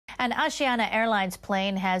An Asiana Airlines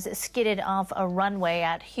plane has skidded off a runway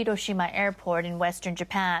at Hiroshima Airport in western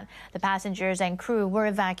Japan. The passengers and crew were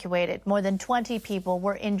evacuated. More than 20 people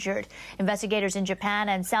were injured. Investigators in Japan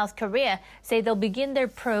and South Korea say they'll begin their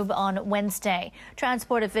probe on Wednesday.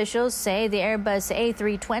 Transport officials say the Airbus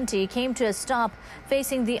A320 came to a stop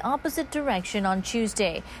facing the opposite direction on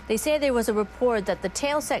Tuesday. They say there was a report that the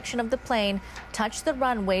tail section of the plane touched the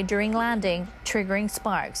runway during landing, triggering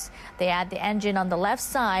sparks. They add the engine on the left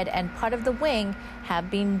side and part of the wing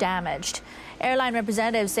have been damaged. Airline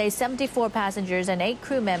representatives say 74 passengers and 8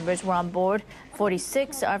 crew members were on board.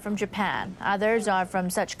 46 are from Japan. Others are from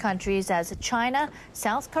such countries as China,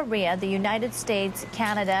 South Korea, the United States,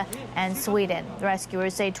 Canada, and Sweden. The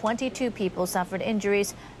rescuers say 22 people suffered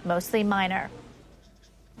injuries, mostly minor.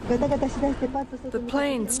 The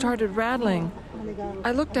plane started rattling.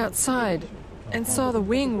 I looked outside and saw the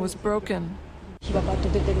wing was broken.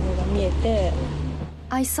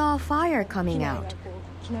 I saw fire coming out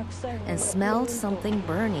and smelled something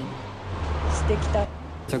burning.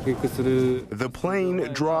 The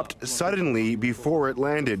plane dropped suddenly before it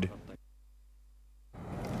landed.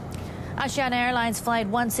 Asiana Airlines Flight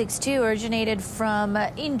 162 originated from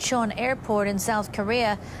Incheon Airport in South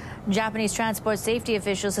Korea. Japanese transport safety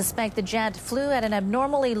officials suspect the jet flew at an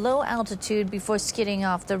abnormally low altitude before skidding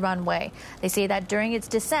off the runway. They say that during its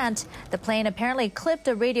descent, the plane apparently clipped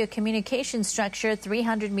a radio communication structure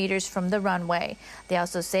 300 meters from the runway. They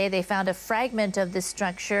also say they found a fragment of this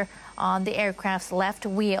structure on the aircraft's left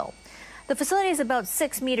wheel. The facility is about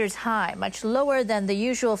 6 meters high, much lower than the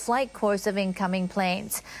usual flight course of incoming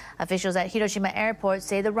planes. Officials at Hiroshima Airport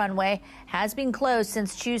say the runway has been closed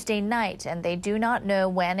since Tuesday night, and they do not know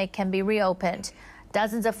when it can be reopened.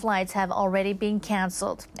 Dozens of flights have already been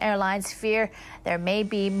canceled. Airlines fear there may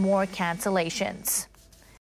be more cancellations.